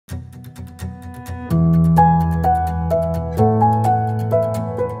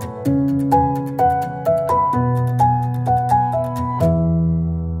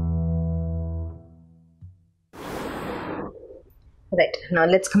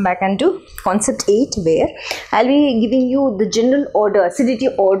let's come back into concept 8, where I'll be giving you the general order, acidity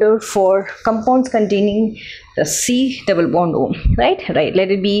order for compounds containing the C double bond O, right?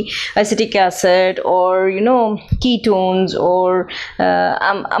 Let it be acetic acid, or ketones, or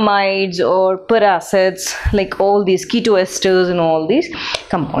amides, or peracids, like all these ketoesters and all these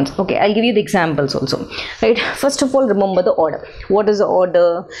compounds. Okay, I'll give you the examples also, right? First of all, remember the order. What is the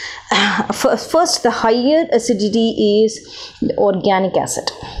order? First, the higher acidity is the organic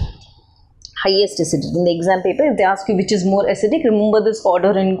acid. Highest acidity. In the exam paper, if they ask you which is more acidic, remember this order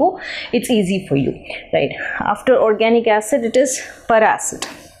and go. It's easy for you, right? After organic acid, it is peracid.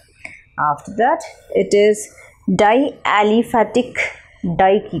 After that, it is dialiphatic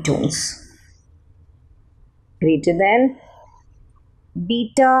diketones, greater than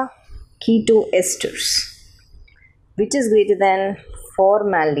beta ketoesters, which is greater than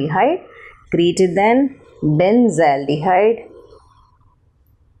formaldehyde, greater than benzaldehyde,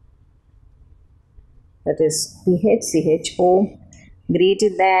 that is PHCHO, greater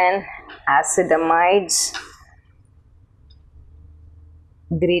than acidamides,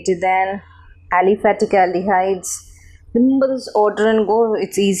 greater than aliphatic aldehydes. Remember this order and go.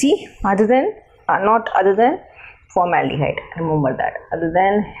 It's easy. Not other than formaldehyde. Remember that. Other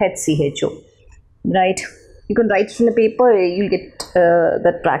than HCHO, right? You can write it in the paper. You'll get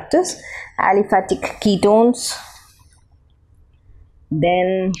that practice. Aliphatic ketones,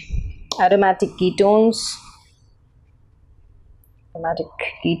 then aromatic ketones,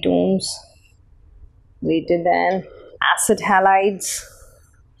 greater than acid halides.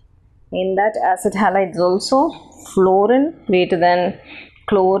 In that acid halides also, fluorine greater than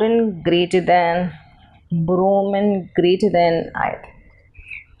chlorine, greater than bromine, greater than iodine.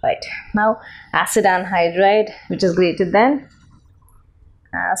 Right, now acid anhydride, which is greater than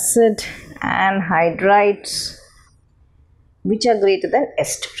acid anhydrides, which are greater than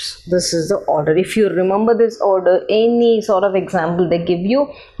esters. This is the order. If you remember this order, any sort of example they give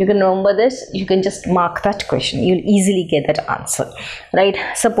you, you can remember this. You can just mark that question. You'll easily get that answer, right?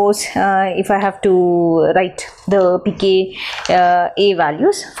 Suppose if I have to write the pKa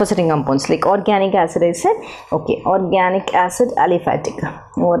values for certain compounds, like organic acid, I said, okay, organic acid aliphatic,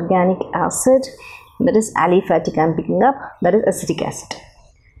 organic acid, that is aliphatic I'm picking up, that is acetic acid.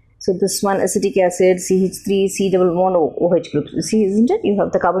 So this one, acetic acid, CH3, C double bond OH group. You see, isn't it? You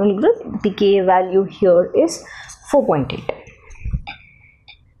have the carbonyl group. The pKa value here is 4.8.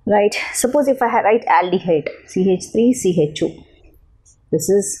 Right. Suppose if I write aldehyde, CH3, CHO. This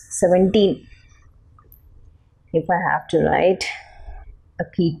is 17. If I have to write a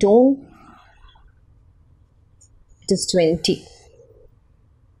ketone, it is 20.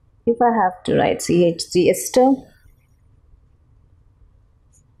 If I have to write CH3 ester,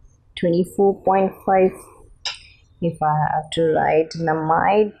 24.5. If I have to write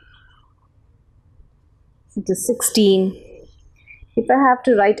NUMERICALS, it is 16. If I have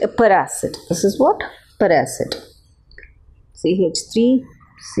to write a peracid, this is what? Peracid. CH3,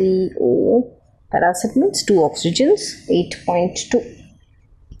 CO. Peracid means 2 oxygens, 8.2.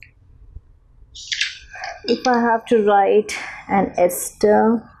 If I have to write an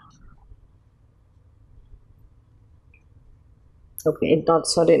ester, okay,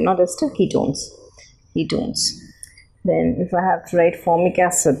 not ester, ketones. Then if I have to write formic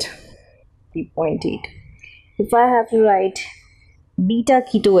acid, 3.8. If I have to write beta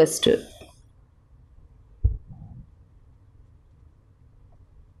ketoester,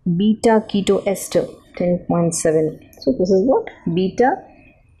 10.7. So this is what? Beta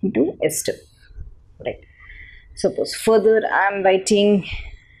ketoester, right? Suppose further I am writing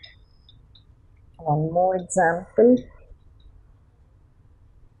one more example.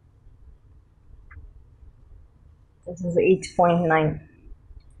 This is 8.9.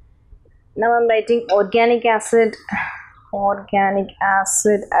 Now I'm writing organic acid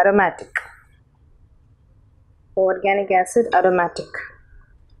aromatic. Organic acid aromatic.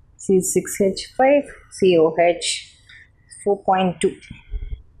 C6H5, COH, 4.2.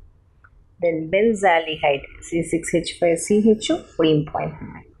 Then benzaldehyde, C6H5CHO,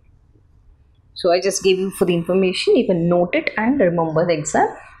 14.9. So I just gave you for the information. You can note it and remember the exam.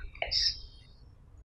 Yes.